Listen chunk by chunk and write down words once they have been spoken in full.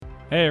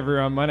Hey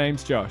everyone, my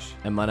name's Josh,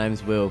 And my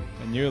name's Will,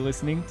 and you're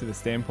listening to the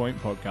Standpoint a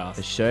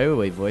Podcast show where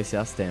we voice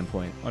our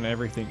standpoint. on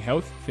everything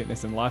health,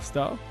 fitness, and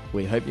lifestyle.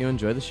 We hope you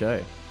enjoy the show.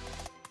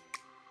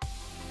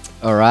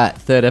 All right,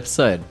 third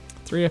episode.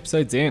 3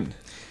 episodes in,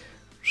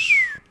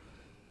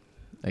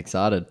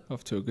 Excited.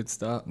 off to a good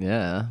start.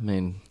 Yeah, I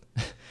mean,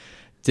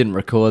 didn't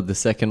record the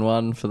second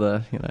one for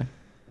the,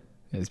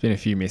 There's been a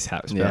few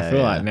mishaps, but Yeah, I feel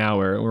yeah. like now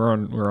we're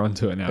on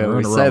to it now. Yeah, We're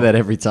we on a say roll. that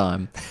every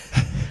time.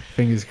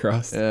 Fingers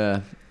crossed. Yeah.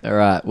 All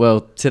right.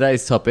 Well,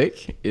 today's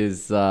topic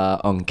is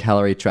on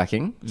calorie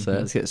tracking. So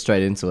let's get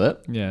straight into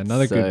it. Yeah,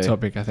 another So- good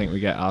topic. I think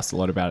we get asked a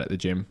lot about at the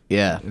gym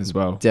Yeah. as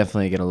well.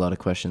 Definitely get a lot of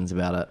questions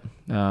about it.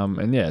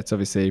 And yeah, it's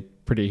obviously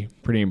pretty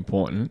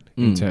important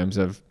in terms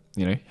of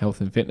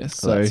health and fitness.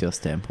 So So that's your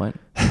standpoint.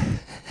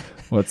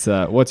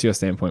 what's your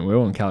standpoint,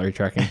 Will, on calorie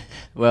tracking?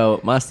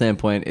 Well, my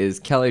standpoint is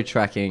calorie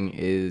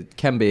tracking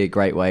can be a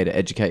great way to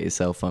educate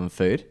yourself on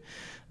food.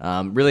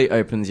 Really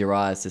opens your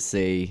eyes to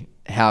see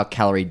how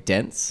calorie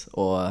dense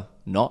or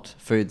not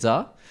foods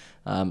are.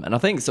 And I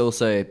think it's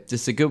also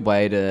just a good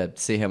way to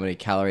see how many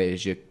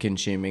calories you're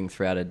consuming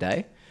throughout a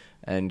day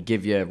and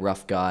give you a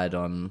rough guide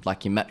on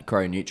like your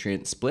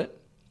macronutrient split.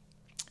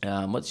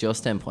 What's your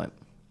standpoint?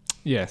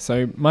 Yeah,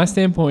 so my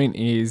standpoint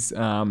is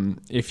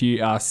if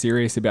you are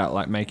serious about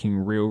like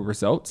making real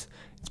results,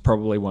 it's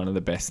probably one of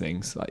the best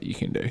things like you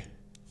can do.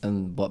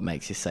 And what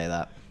makes you say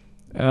that?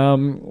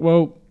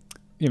 Well,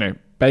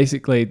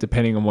 basically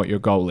depending on what your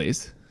goal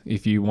is,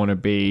 if you want to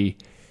be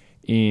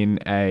in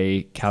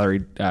a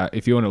calorie,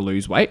 if you want to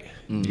lose weight,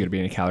 you got to be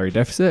in a calorie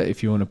deficit.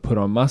 If you want to put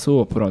on muscle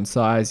or put on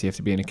size, you have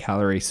to be in a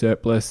calorie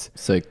surplus.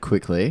 So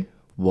quickly,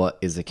 what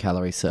is a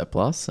calorie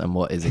surplus and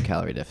what is a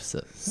calorie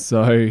deficit?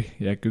 So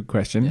yeah, good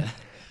question.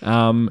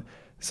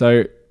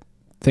 So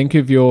think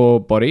of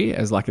your body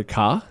as like a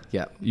car.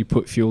 Yeah. You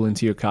put fuel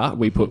into your car.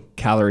 We put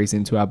calories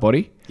into our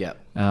body. Yeah.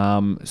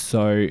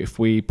 So if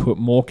we put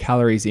more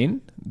calories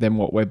in than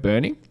what we're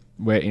burning,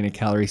 we're in a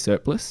calorie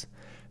surplus,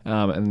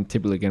 and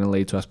typically going to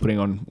lead to us putting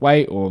on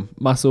weight or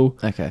muscle.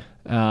 Okay.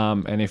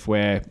 And if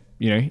we're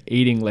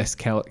eating less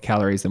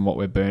calories than what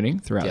we're burning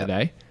throughout Yeah. the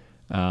day,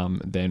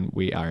 then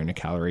we are in a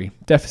calorie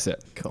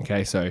deficit. Cool.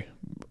 Okay, so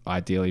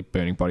ideally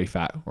burning body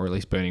fat or at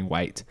least burning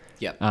weight.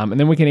 Yeah. And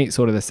then we can eat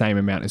sort of the same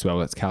amount as well.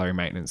 That's calorie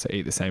maintenance. So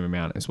eat the same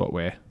amount as what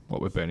we're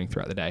burning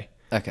throughout the day.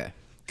 Okay.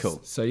 Cool.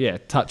 So yeah,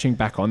 touching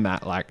back on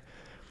that, like,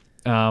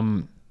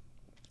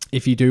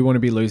 if you do want to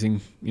be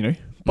losing,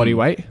 body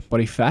weight,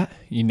 body fat,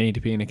 you need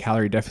to be in a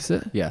calorie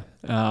deficit. Yeah.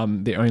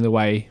 The only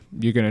way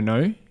you're going to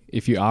know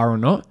if you are or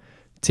not,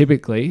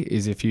 typically,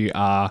 is if you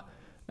are,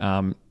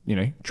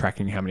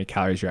 tracking how many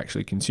calories you're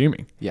actually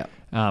consuming. Yeah.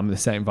 The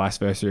same vice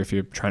versa if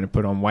you're trying to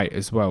put on weight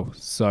as well.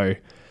 So,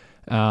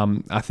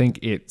 I think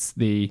it's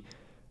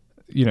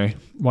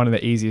one of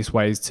the easiest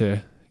ways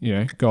to,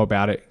 go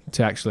about it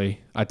to actually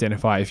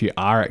identify if you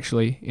are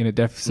actually in a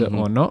deficit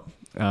or not.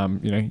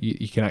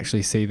 You can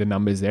actually see the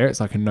numbers there. It's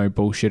like a no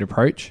bullshit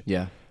approach.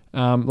 Yeah.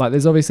 Like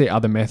there's obviously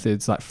other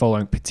methods like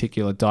following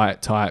particular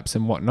diet types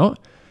and whatnot.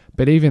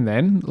 But even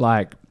then,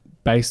 like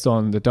based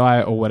on the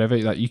diet or whatever,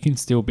 like you can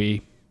still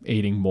be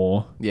eating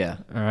more. Yeah.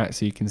 All right.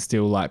 So you can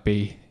still like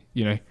be,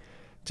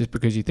 just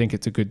because you think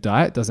it's a good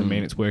diet doesn't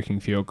mean it's working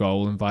for your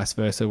goal and vice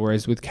versa.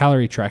 Whereas with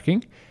calorie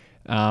tracking,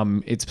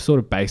 it's sort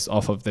of based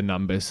off of the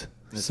numbers.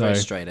 It's So very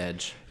straight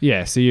edge.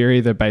 yeah, so you're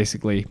either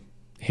basically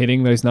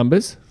hitting those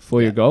numbers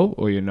for your goal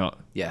or you're not.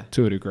 Yeah.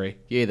 To a degree.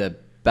 You're either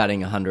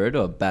batting 100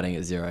 or batting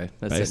at 0,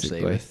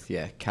 essentially,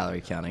 Basically. with,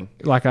 calorie counting.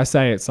 Like I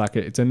say, it's like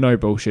it's a no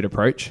bullshit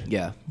approach.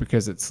 Yeah.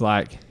 Because it's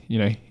like,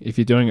 if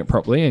you're doing it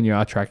properly and you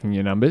are tracking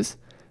your numbers,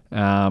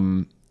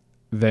 then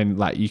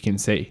like you can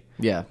see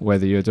Yeah.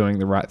 whether you're doing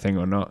the right thing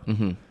or not.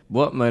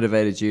 What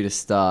motivated you to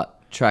start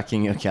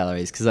tracking your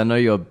calories? Because I know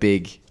you're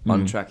big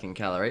on tracking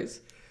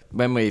calories.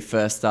 When we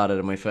first started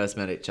and we first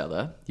met each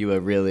other, you were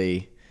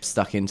really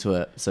stuck into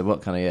it. So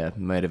what kind of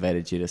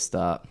motivated you to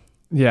start?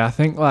 Yeah, I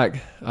think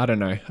like, I don't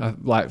know,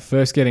 like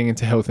first getting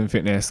into health and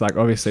fitness, like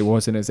obviously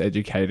wasn't as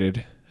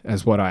educated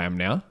as what I am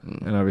now.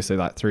 And obviously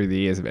like through the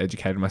years I've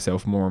educated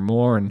myself more and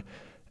more and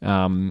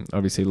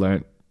obviously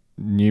learnt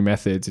new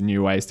methods and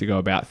new ways to go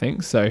about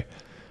things. So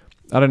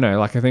I don't know,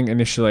 like I think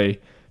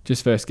initially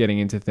just first getting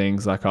into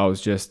things, like I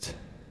was just,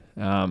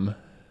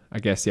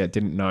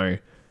 didn't know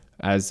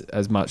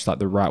as much like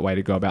the right way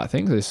to go about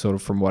things. It's sort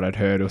of from what I'd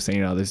heard or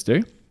seen others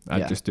do.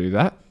 I'd just do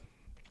that.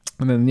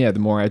 And then, the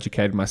more I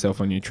educated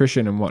myself on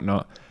nutrition and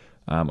whatnot,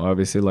 I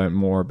obviously learned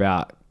more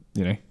about,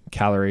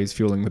 calories,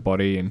 fueling the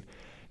body and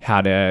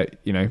how to,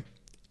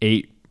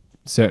 eat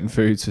certain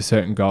foods for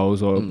certain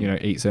goals or,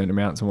 eat certain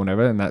amounts and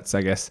whatever. And that's,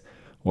 I guess,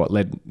 what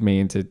led me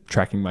into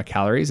tracking my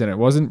calories. And it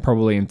wasn't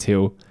probably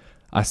until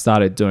I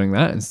started doing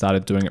that and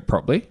started doing it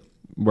properly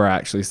where I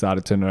actually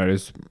started to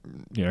notice,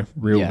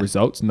 real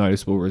results,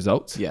 noticeable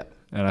results. Yeah.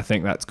 And I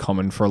think that's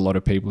common for a lot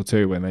of people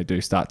too, when they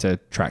do start to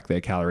track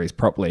their calories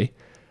properly.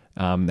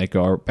 They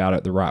go about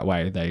it the right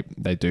way.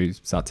 They do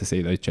start to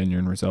see those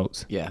genuine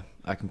results. Yeah,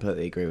 I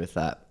completely agree with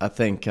that. I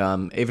think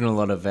even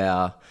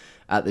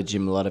at the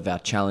gym, a lot of our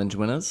challenge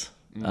winners,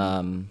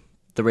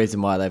 the the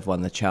reason why they've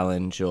won the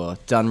challenge or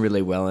done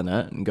really well in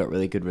it and got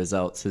really good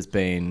results has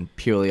been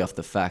purely off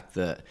the fact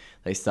that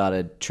they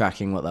started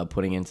tracking what they're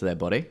putting into their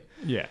body.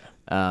 Yeah.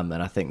 And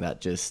I think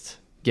that just,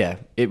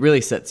 it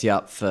really sets you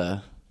up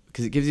for,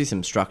 because it gives you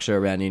some structure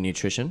around your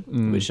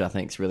nutrition, which I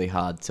think is really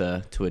hard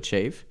to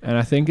achieve. And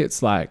I think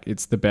it's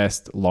the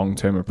best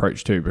long-term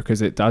approach too,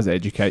 because it does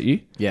educate you.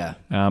 Yeah.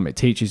 It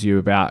teaches you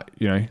about,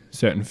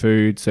 certain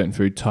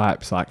food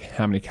types, like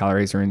how many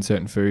calories are in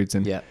certain foods.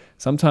 And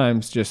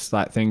sometimes just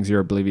like things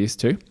you're oblivious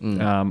to,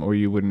 or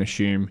you wouldn't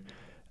assume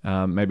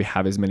maybe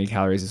have as many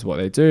calories as what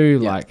they do,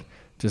 like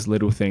just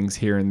little things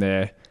here and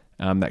there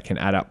that can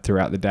add up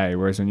throughout the day.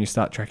 Whereas when you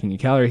start tracking your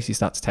calories, you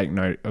start to take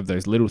note of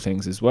those little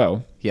things as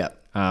well. Yeah.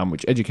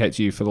 Which educates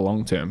you for the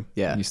long term.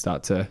 Yeah. You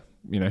start to,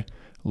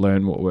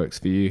 learn what works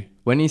for you.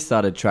 When you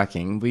started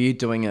tracking, were you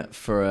doing it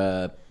for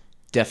a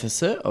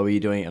deficit or were you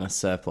doing it in a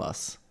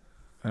surplus?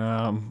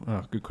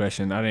 Good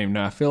question. I don't even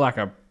know. I feel like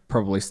I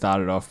probably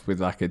started off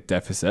with like a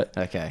deficit.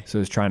 Okay. So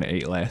I was trying to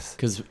eat less.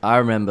 Because I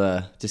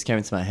remember, just came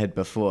into my head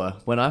before,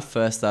 when I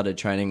first started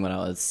training when I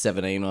was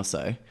 17 or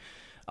so,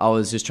 I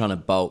was just trying to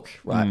bulk,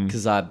 right?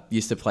 Because I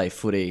used to play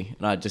footy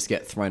and I'd just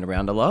get thrown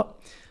around a lot.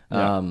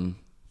 I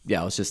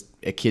was just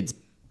a kid's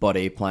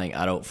body playing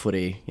adult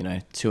footy.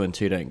 2 and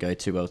 2 don't go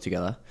too well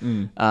together.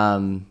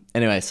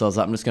 Anyway, so I was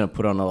like, I'm just going to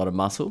put on a lot of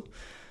muscle.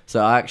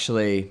 So I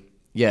actually,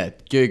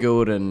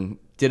 Googled and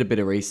did a bit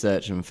of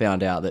research and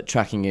found out that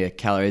tracking your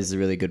calories is a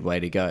really good way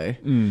to go.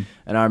 And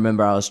I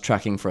remember I was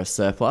tracking for a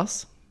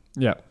surplus.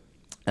 Yeah.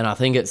 And I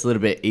think it's a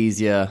little bit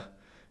easier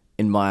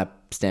in my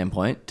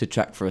standpoint to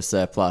track for a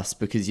surplus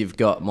because you've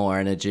got more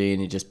energy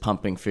and you're just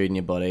pumping food in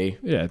your body.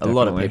 Yeah, definitely. A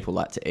lot of people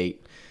like to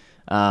eat.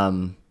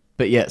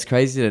 But it's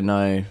crazy to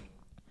know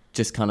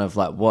just kind of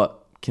like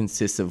what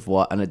consists of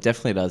what. And it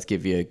definitely does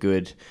give you a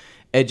good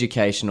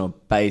educational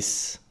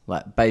base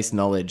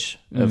knowledge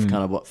of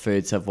kind of what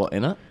foods have what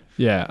in it.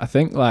 Yeah, I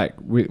think like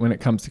when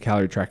it comes to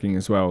calorie tracking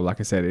as well, like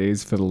I said, it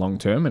is for the long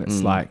term, and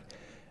it's like,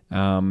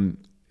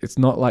 it's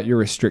not like you're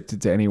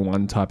restricted to any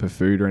one type of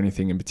food or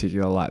anything in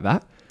particular like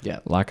that. Yeah.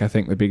 Like I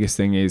think the biggest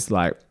thing is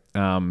like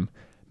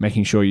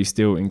making sure you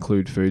still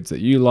include foods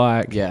that you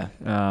like. Yeah.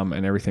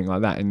 And everything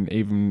like that. And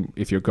even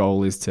if your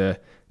goal is to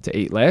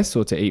eat less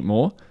or to eat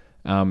more,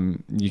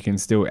 you can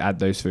still add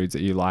those foods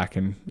that you like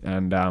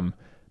and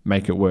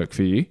make it work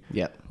for you.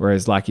 Yeah.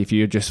 Whereas like if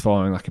you're just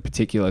following like a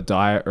particular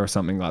diet or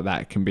something like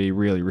that, it can be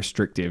really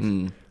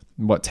restrictive.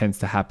 What tends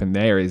to happen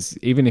there is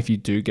even if you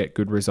do get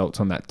good results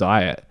on that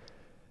diet,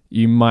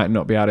 you might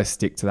not be able to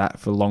stick to that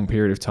for a long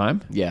period of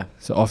time. Yeah.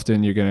 So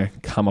often you're going to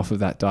come off of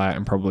that diet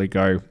and probably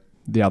go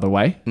the other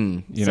way.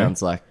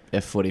 Sounds like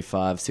F45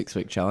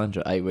 6-week challenge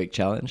or 8-week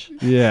challenge.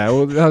 Yeah.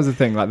 Well, that was the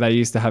thing. Like they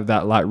used to have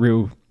that like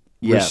real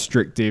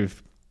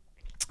restrictive,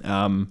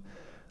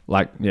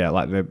 like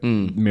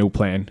the meal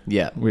plan.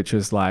 Yeah. Which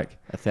was like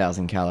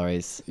 1,000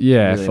 calories.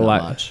 Yeah. Really for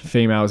like much.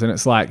 Females. And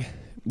it's like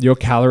your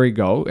calorie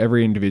goal,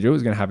 every individual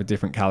is going to have a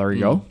different calorie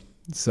goal.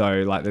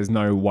 So like there's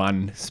no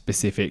one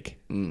specific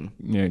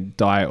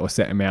diet or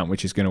set amount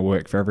which is going to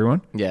work for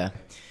everyone. Yeah.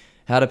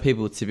 How do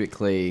people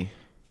typically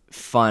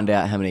find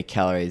out how many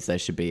calories they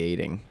should be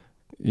eating?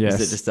 Yes.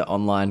 Is it just an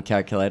online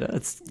calculator? I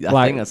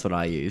think that's what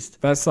I used.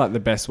 That's like the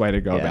best way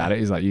to go about it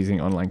is like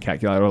using online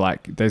calculator, or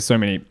like there's so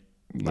many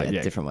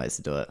different ways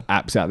to do it.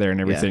 Apps out there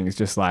and everything. It's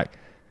just like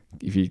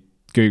if you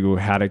Google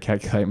how to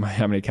calculate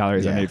how many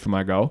calories I need for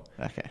my goal.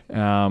 Okay.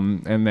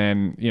 And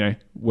then,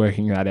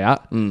 working that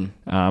out.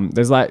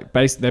 There's like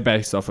they're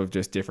based off of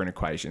just different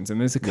equations, and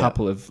there's a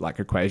couple of like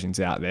equations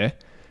out there.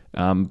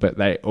 But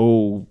they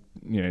all,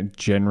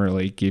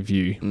 generally give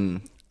you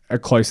a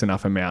close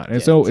enough amount. And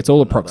it's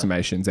all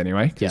approximations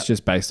anyway. It's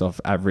just based off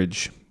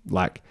average,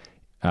 like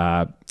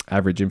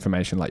average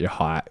information like your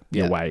height,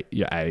 your weight,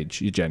 your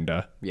age, your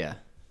gender. Yeah.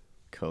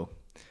 Cool.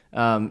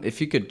 If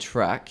you could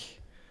track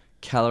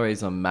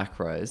calories on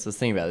macros, I was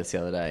thinking about this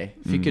the other day.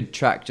 If you could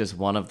track just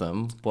one of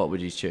them, what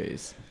would you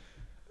choose?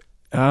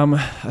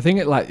 I think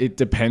it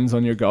depends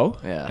on your goal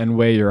and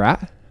where you're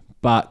at.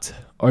 But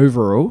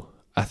overall,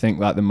 I think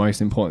like the most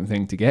important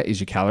thing to get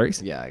is your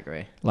calories. Yeah, I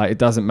agree. Like it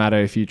doesn't matter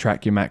if you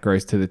track your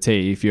macros to the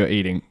T if you're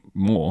eating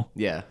more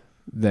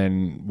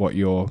than what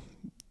you're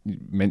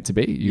meant to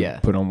be. You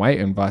put on weight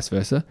and vice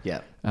versa.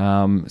 Yeah.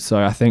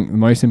 So I think the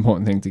most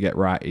important thing to get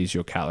right is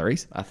your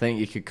calories. I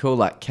think you could call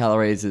like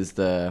calories as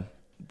the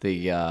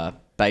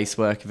base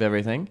work of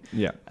everything.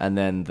 Yeah. And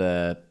then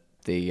the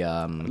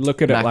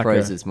look at macros it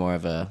like is more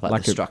of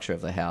the structure of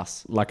the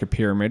house. Like a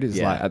pyramid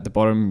is like at the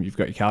bottom you've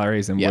got your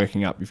calories and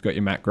working up you've got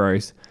your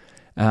macros,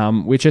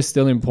 which are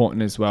still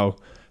important as well.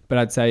 But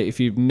I'd say if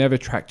you've never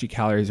tracked your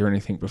calories or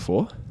anything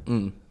before,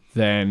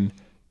 then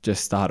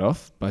just start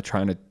off by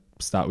trying to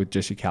start with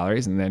just your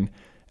calories, and then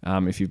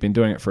if you've been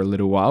doing it for a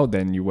little while,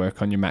 then you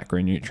work on your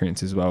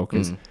macronutrients as well,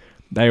 because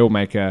they all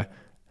make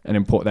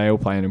they all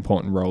play an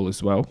important role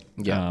as well.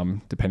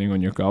 Depending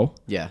on your goal.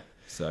 Yeah.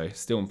 So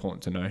still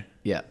important to know.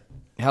 Yeah.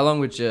 How long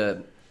would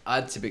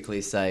I'd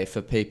typically say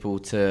for people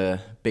to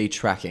be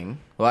tracking?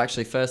 Well,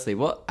 actually, firstly,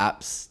 what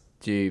apps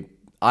do you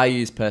I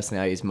use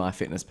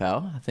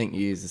MyFitnessPal. I think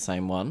you use the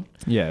same one.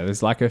 Yeah,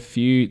 there's like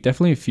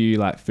definitely a few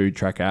like food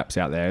track apps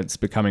out there. It's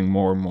becoming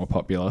more and more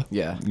popular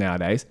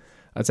nowadays.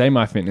 I'd say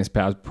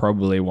MyFitnessPal is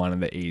probably one of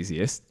the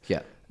easiest.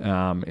 Yeah.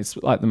 It's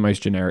like the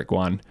most generic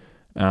one,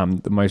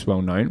 the most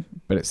well known,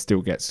 but it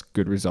still gets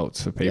good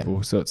results for people.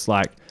 Yeah. So it's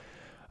like,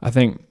 I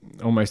think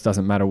almost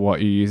doesn't matter what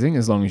you're using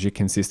as long as you're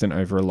consistent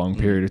over a long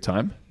period of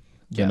time.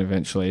 Then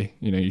eventually,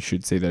 you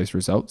should see those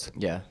results.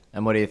 Yeah.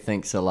 And what do you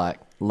think's a like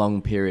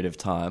long period of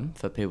time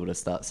for people to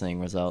start seeing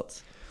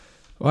results?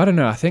 Well, I don't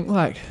know. I think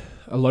like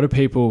a lot of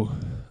people,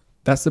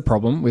 that's the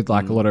problem with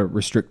like a lot of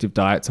restrictive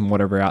diets and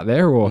whatever out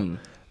there, or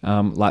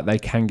like they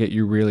can get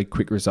you really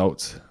quick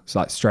results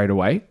like straight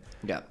away.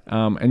 Yeah.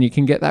 And you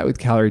can get that with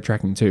calorie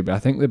tracking too. But I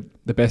think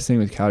the best thing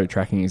with calorie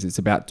tracking is it's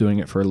about doing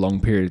it for a long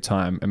period of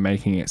time and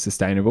making it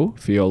sustainable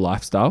for your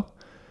lifestyle.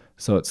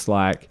 So it's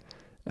like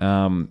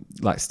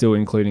still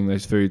including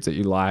those foods that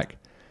you like,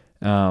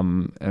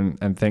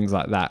 and things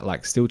like that,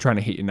 like still trying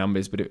to hit your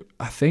numbers. But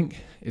I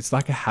think it's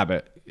like a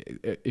habit.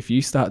 If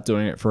you start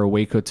doing it for a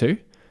week or two,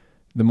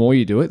 the more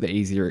you do it, the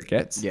easier it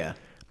gets. Yeah.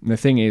 And the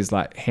thing is,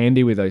 like,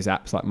 handy with those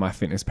apps like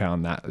MyFitnessPal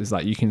and that is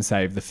like you can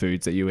save the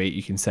foods that you eat,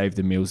 you can save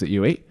the meals that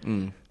you eat.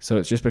 So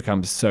it's just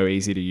becomes so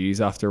easy to use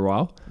after a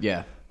while.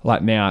 Yeah.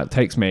 Like now it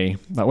takes me,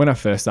 like when I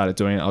first started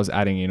doing it, I was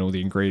adding in all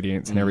the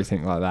ingredients and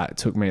everything like that. It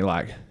took me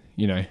like,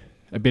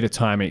 a bit of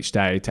time each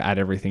day to add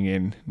everything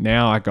in.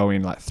 Now I go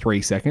in like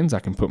 3 seconds, I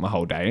can put my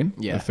whole day in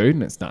of food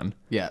and it's done.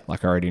 Yeah.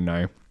 Like I already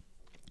know.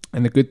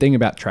 And the good thing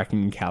about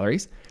tracking your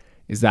calories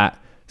is that,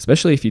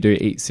 especially if you do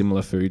eat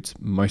similar foods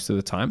most of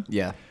the time,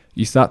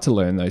 you start to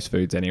learn those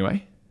foods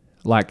anyway.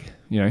 Like,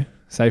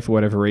 say for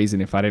whatever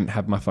reason, if I didn't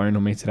have my phone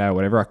on me today or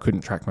whatever, I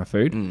couldn't track my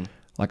food.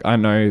 Like I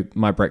know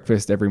my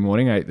breakfast every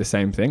morning, I eat the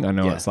same thing. I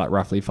know it's like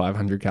roughly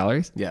 500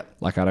 calories. Yeah.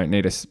 Like I don't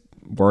need to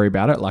worry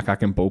about it. Like I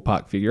can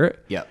ballpark figure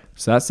it. Yeah.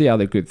 So that's the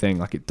other good thing.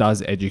 Like it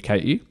does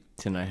educate you.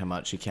 To know how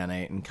much you can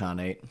eat and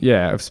can't eat.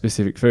 Yeah, of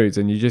specific foods.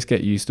 And you just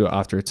get used to it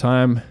after a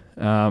time.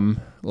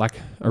 Like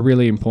a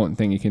really important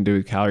thing you can do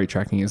with calorie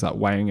tracking is like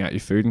weighing out your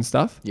food and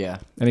stuff. Yeah.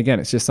 And again,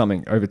 it's just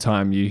something over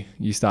time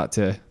you start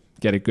to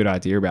get a good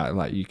idea about it.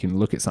 Like you can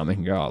look at something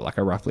and go, oh, like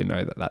I roughly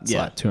know that's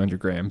like 200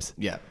 grams.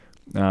 Yeah.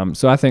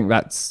 So I think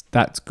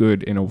that's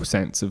good in a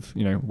sense of,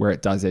 where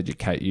it does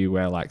educate you,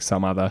 where like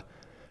some other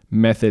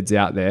methods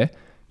out there,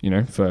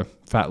 for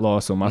fat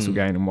loss or muscle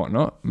gain and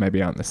whatnot,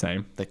 maybe aren't the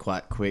same. They're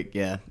quite quick.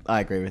 Yeah,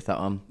 I agree with that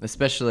one.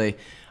 Especially,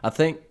 I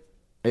think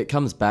it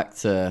comes back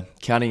to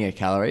counting your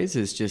calories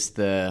is just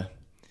the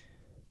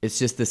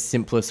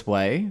simplest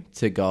way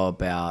to go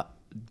about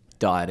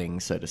dieting,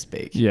 so to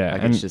speak. Yeah.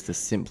 Like it's just the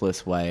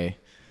simplest way.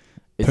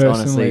 It's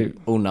honestly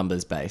all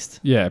numbers based.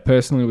 Yeah,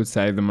 personally would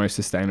say the most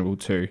sustainable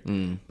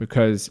too,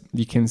 because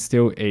you can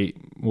still eat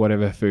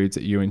whatever foods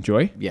that you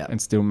enjoy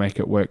and still make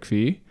it work for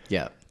you.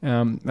 Yeah.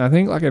 I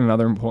think like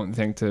another important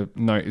thing to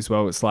note as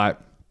well, it's like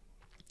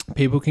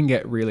people can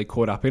get really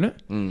caught up in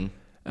it.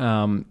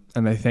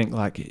 And they think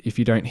like if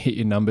you don't hit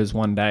your numbers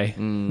one day,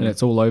 then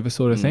it's all over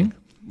sort of thing.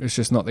 It's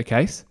just not the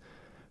case.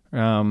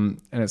 And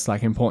it's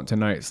like important to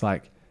note, it's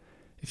like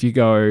if you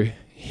go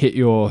hit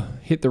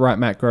the right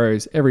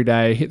macros every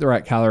day, hit the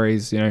right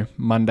calories,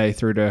 Monday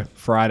through to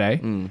Friday,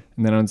 and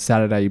then on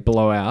Saturday you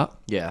blow out.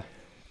 Yeah.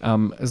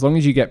 As long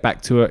as you get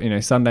back to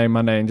it, Sunday,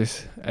 Monday, and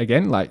just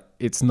again, like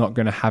it's not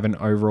going to have an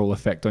overall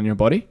effect on your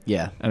body.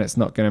 Yeah. And it's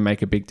not going to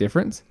make a big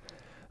difference.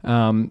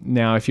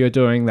 Now, if you're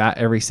doing that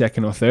every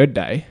second or third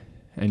day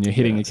and you're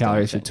hitting your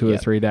calories for 2 or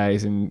 3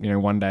 days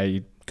and, one day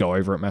you go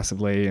over it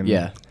massively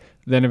and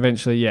then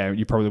eventually,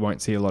 you probably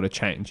won't see a lot of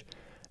change.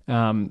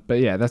 But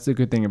yeah, that's the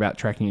good thing about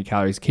tracking your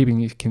calories, keeping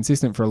you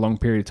consistent for a long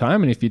period of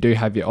time. And if you do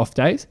have your off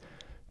days,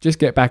 just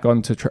get back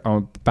on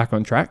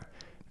track.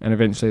 And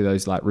eventually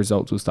those like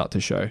results will start to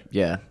show.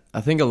 Yeah.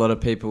 I think a lot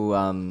of people,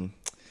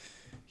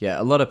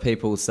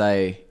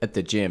 say at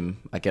the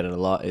gym, I get it a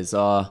lot, is,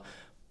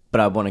 but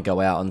I want to go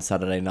out on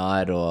Saturday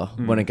night or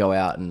want to go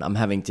out and I'm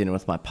having dinner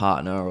with my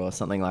partner or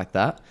something like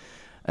that.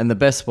 And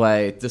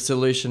the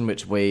solution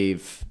which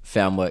we've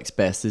found works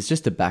best is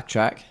just to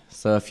backtrack.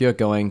 So if you're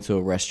going to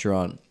a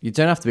restaurant, you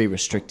don't have to be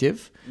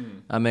restrictive.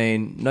 I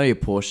mean, know your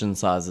portion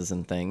sizes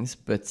and things.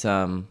 But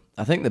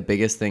I think the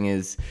biggest thing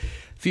is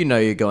if you know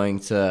you're going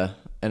to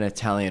an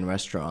Italian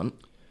restaurant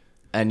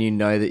and you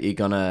know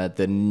that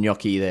the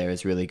gnocchi there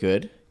is really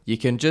good, you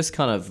can just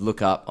kind of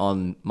look up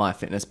on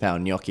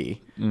MyFitnessPal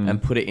gnocchi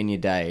and put it in your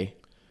day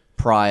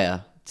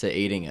prior to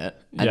eating it.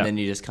 And then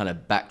you just kind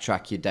of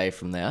backtrack your day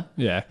from there.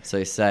 Yeah.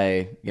 So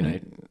say,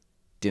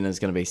 dinner's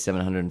going to be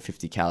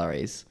 750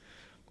 calories.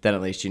 Then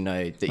at least you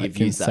know that you've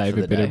used that for the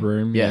day. Save a bit of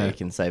room. Yeah, you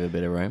can save a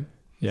bit of room.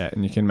 Yeah,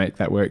 and you can make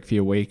that work for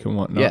your week and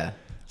whatnot. Yeah.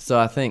 So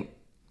I think,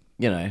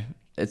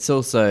 it's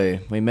also,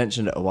 we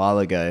mentioned it a while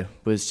ago,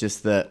 was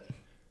just that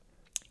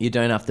you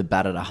don't have to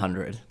bat at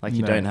 100. Like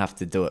you don't have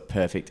to do it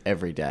perfect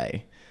every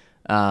day.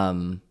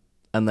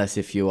 Unless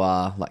if you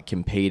are like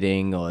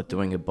competing or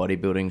doing a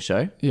bodybuilding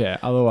show. Yeah.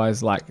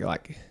 Otherwise, like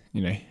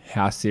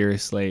how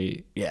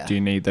seriously do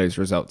you need those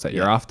results that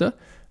you're after?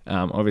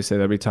 Obviously,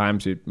 there'll be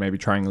times you're maybe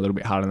trying a little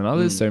bit harder than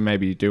others. So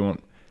maybe you do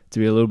want to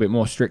be a little bit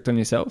more strict on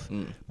yourself,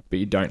 but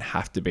you don't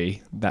have to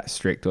be that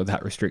strict or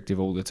that restrictive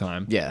all the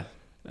time. Yeah.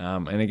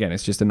 And again,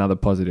 it's just another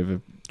positive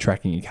of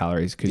tracking your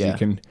calories because you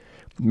can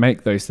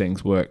make those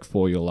things work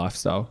for your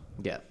lifestyle.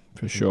 Yeah.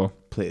 For sure.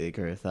 Completely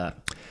agree with that.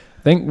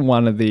 I think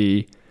one of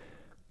the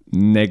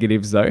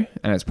negatives though,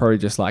 and it's probably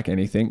just like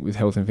anything with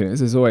health and fitness,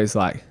 there's always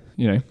like,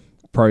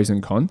 pros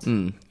and cons.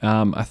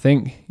 I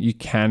think you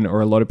can,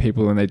 or a lot of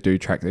people when they do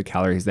track their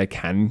calories, they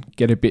can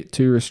get a bit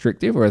too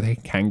restrictive or they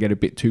can get a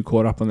bit too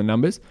caught up on the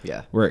numbers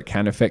where it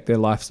can affect their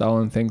lifestyle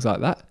and things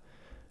like that.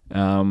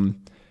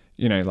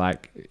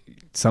 Like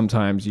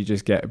sometimes you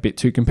just get a bit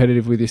too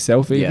competitive with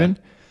yourself even.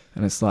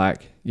 And it's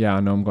like, I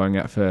know I'm going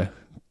out for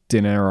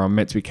dinner or I'm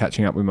meant to be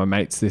catching up with my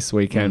mates this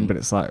weekend, but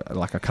it's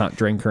like I can't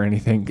drink or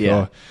anything.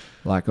 Or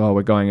like,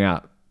 we're going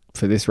out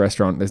for this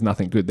restaurant. There's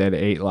nothing good there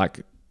to eat.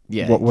 Like,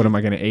 what am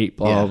I going to eat?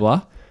 Blah, blah,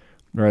 blah.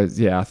 Whereas,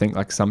 I think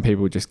like some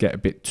people just get a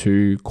bit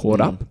too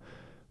caught up with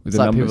it's the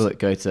like numbers. people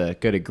that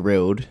go to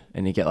grilled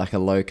and you get like a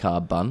low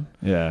carb bun.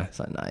 Yeah. It's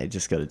like, no, you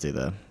just got to do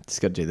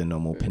the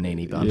normal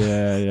panini bun.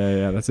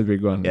 Yeah. That's a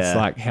big one. It's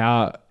like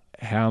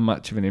how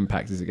much of an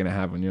impact is it going to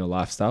have on your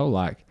lifestyle?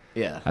 Like,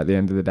 at the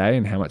end of the day,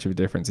 and how much of a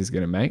difference is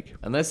going to make?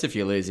 Unless if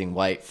you're losing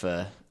weight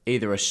for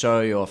either a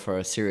show or for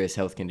a serious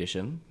health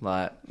condition,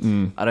 like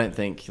I don't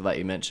think, like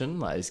you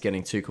mentioned, like it's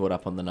getting too caught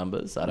up on the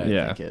numbers. I don't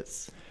think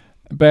it's.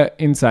 But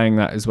in saying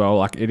that as well,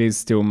 like it is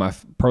still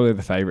probably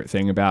the favorite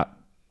thing about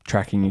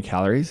tracking your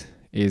calories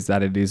is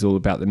that it is all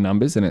about the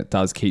numbers and it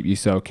does keep you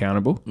so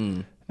accountable.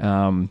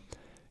 When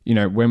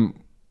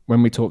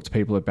we talk to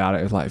people about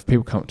it, like if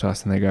people come up to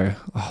us and they go,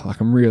 like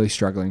I'm really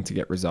struggling to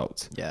get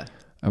results. Yeah.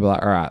 I'll be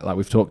like, all right, like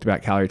we've talked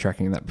about calorie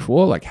tracking and that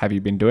before. Like, have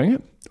you been doing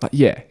it? Like,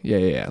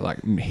 yeah.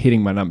 Like I'm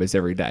hitting my numbers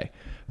every day.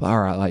 Like, all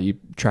right, like you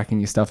tracking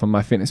your stuff on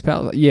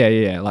MyFitnessPal? Like,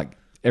 yeah, like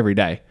every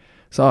day.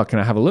 So, can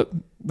I have a look?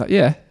 Like,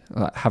 yeah,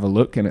 like, have a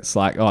look. And it's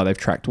like, they've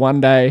tracked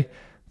one day.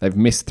 They've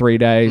missed 3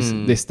 days.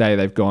 This day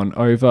they've gone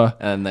over.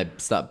 And they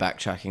start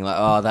backtracking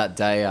like, that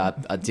day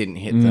I didn't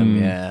hit them.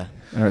 Yeah.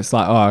 And it's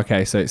like,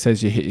 okay, so it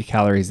says you hit your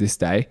calories this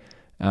day.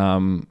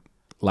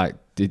 Like,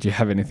 did you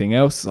have anything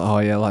else?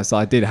 Like, so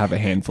I did have a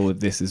handful of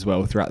this as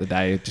well throughout the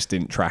day. I just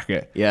didn't track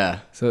it. Yeah.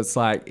 So it's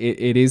like,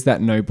 it is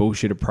that no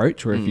bullshit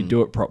approach where if you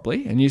do it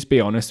properly and you just be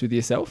honest with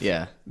yourself,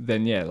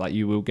 then like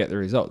you will get the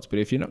results. But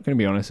if you're not going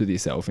to be honest with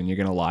yourself and you're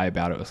going to lie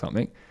about it or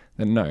something,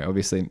 then no,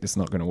 obviously it's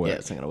not going to work. Yeah,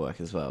 it's not going to work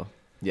as well.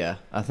 Yeah.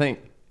 I think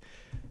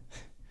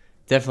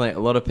definitely a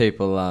lot of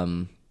people,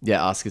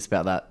 ask us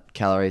about that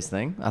calories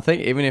thing. I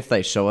think even if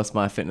they show us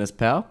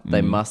MyFitnessPal,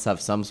 they must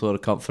have some sort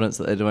of confidence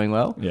that they're doing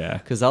well. Yeah.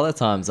 Because other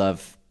times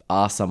I've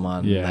asked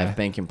someone, they've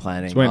been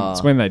complaining.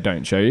 It's when they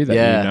don't show you that you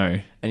know.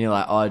 And you're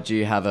like, do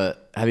you have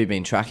you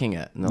been tracking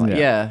it? And they're like,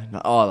 yeah.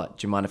 Like, like,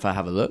 do you mind if I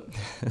have a look?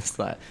 It's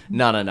like,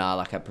 no.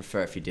 Like, I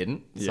prefer if you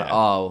didn't. It's like,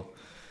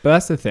 But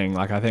that's the thing.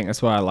 Like, I think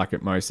that's why I like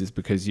it most is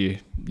because you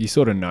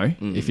sort of know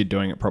if you're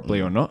doing it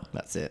properly or not.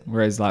 That's it.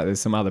 Whereas like there's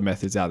some other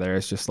methods out there.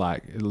 It's just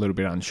like a little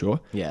bit unsure.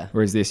 Yeah.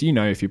 Whereas this,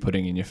 if you're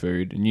putting in your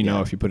food and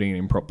if you're putting it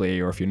in properly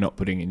or if you're not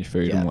putting in your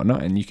food and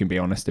whatnot, and you can be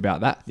honest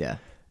about that. Yeah.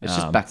 It's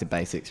just back to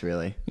basics,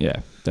 really. Yeah,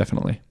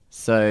 definitely.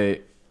 So,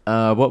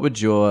 what would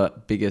your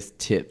biggest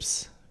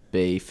tips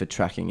be for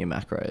tracking your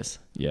macros?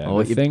 Yeah.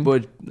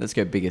 Let's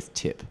go biggest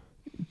tip.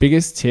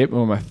 Biggest tip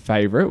or my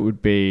favorite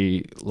would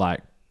be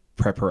like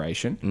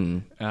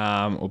preparation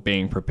or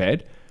being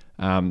prepared.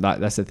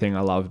 That's the thing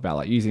I love about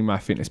like using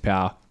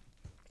MyFitnessPal.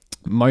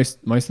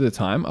 Most of the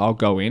time I'll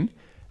go in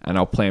and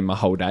I'll plan my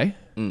whole day.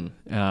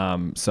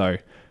 So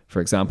for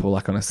example,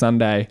 like on a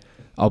Sunday,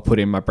 I'll put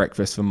in my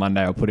breakfast for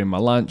Monday, I'll put in my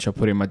lunch, I'll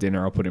put in my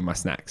dinner, I'll put in my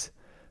snacks.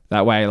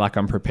 That way, like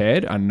I'm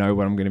prepared, I know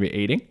what I'm going to be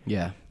eating.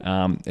 Yeah.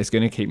 It's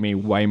going to keep me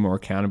way more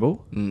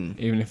accountable.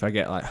 Even if I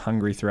get like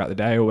hungry throughout the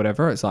day or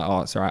whatever, it's like,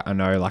 it's all right. I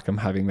know like I'm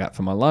having that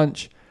for my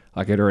lunch.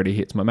 Like it already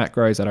hits my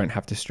macros. I don't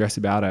have to stress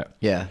about it.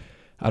 Yeah.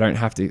 I don't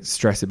have to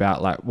stress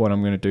about like what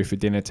I'm going to do for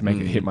dinner to make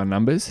it hit my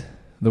numbers.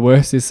 The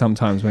worst is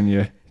sometimes when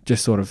you're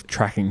just sort of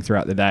tracking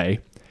throughout the day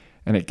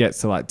and it gets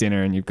to like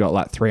dinner and you've got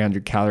like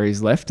 300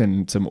 calories left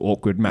and some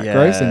awkward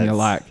macros and you're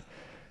like,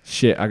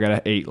 shit, I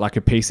got to eat like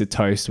a piece of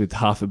toast with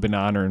half a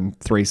banana and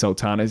 3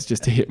 sultanas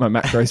just to hit my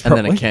macros properly.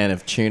 And then a can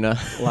of tuna.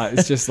 Like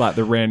it's just like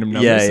the random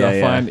numbers. So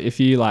I find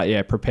if you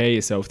like, prepare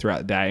yourself throughout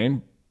the day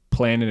and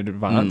plan in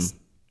advance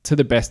to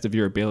the best of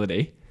your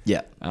ability.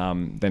 Yeah.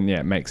 Then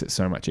it makes it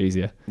so much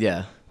easier.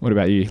 Yeah. What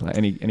about you? Like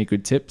any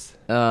good tips?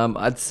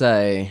 I'd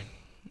say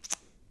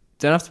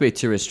don't have to be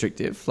too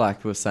restrictive,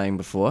 like we were saying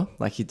before.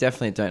 Like you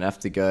definitely don't have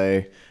to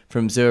go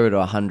from 0 to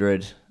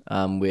 100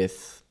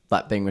 with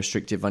like being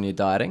restrictive on your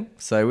dieting.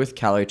 So with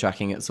calorie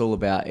tracking, it's all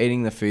about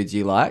eating the foods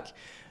you like.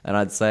 And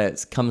I'd say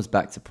it comes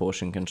back to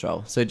portion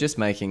control. So just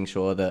making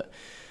sure that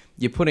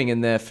you're putting in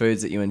there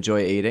foods that you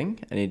enjoy eating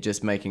and you're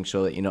just making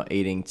sure that you're not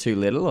eating too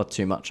little or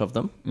too much of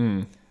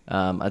them.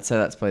 I'd say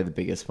that's probably the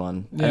biggest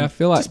one. Yeah, and I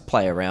feel like just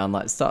play around,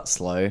 like start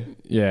slow.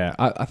 Yeah,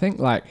 I think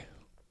like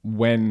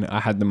when I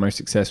had the most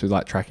success with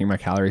like tracking my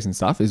calories and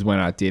stuff is when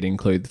I did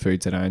include the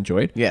foods that I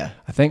enjoyed. Yeah.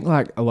 I think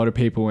like a lot of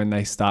people when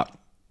they start,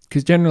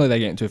 because generally they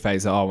get into a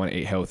phase of, oh, I want to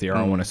eat healthy or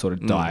I want to sort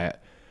of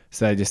diet.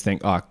 So they just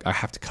think, oh, I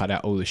have to cut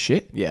out all the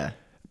shit. Yeah.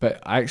 But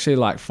I actually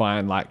like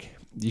find like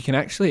you can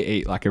actually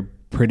eat like a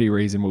pretty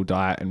reasonable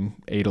diet and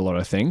eat a lot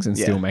of things and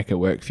still make it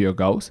work for your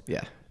goals.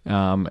 Yeah.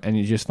 And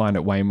you just find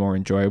it way more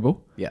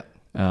enjoyable. Yeah.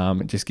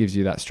 It just gives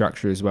you that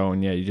structure as well.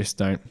 And you just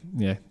don't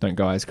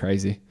go as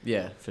crazy.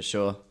 Yeah, for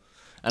sure.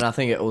 And I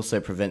think it also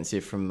prevents you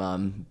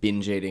from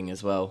binge eating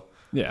as well.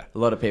 Yeah. A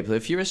lot of people,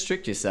 if you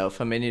restrict yourself,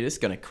 I mean, you're just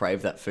going to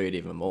crave that food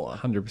even more.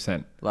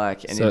 100%.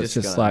 Like, and so you're it's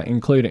just just gonna, like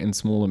include it in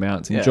small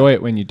amounts. Enjoy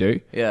it when you do.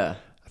 Yeah.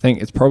 I think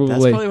it's That's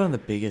probably probably one of the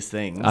biggest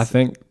things. I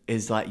think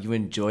is like you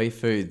enjoy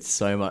food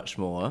so much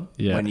more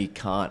when you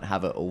can't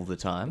have it all the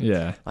time.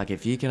 Yeah. Like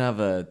if you can have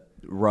a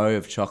row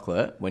of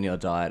chocolate when you're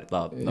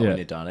not when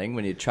you're dieting,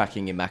 when you're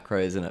tracking your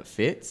macros and it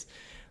fits,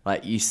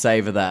 like you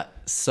savor that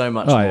so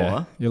much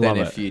more than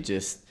if you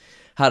just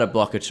had a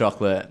block of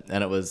chocolate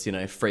and it was,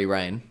 free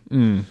reign.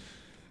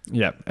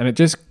 Yeah. And it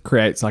just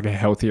creates like a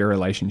healthier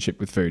relationship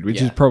with food,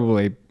 which is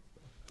probably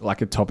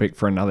like a topic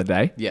for another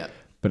day. Yeah.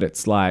 But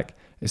it's like,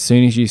 as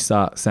soon as you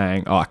start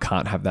saying, oh, I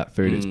can't have that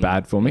food, it's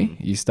bad for me,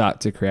 you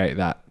start to create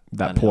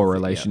that poor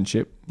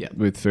relationship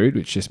with food,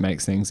 which just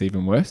makes things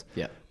even worse.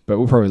 Yeah. But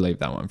we'll probably leave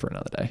that one for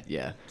another day.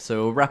 Yeah.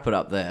 So we'll wrap it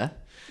up there.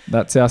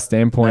 That's our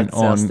standpoint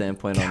on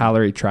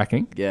calorie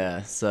tracking.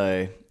 Yeah.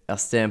 So our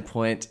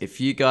standpoint, if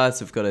you guys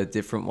have got a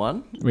different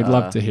one, we'd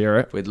love to hear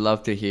it. We'd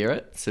love to hear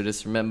it. So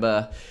just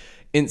remember,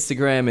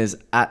 Instagram is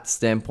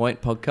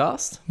 @Standpoint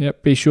Podcast.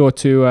 Yep. Be sure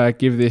to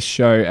give this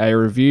show a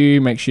review.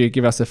 Make sure you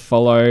give us a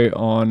follow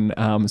on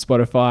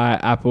Spotify,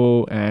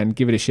 Apple, and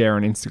give it a share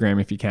on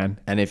Instagram if you can.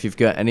 And if you've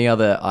got any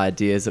other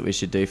ideas that we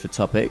should do for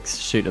topics,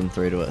 shoot them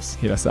through to us.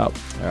 Hit us up.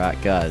 All right,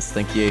 guys.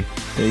 Thank you.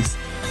 Peace.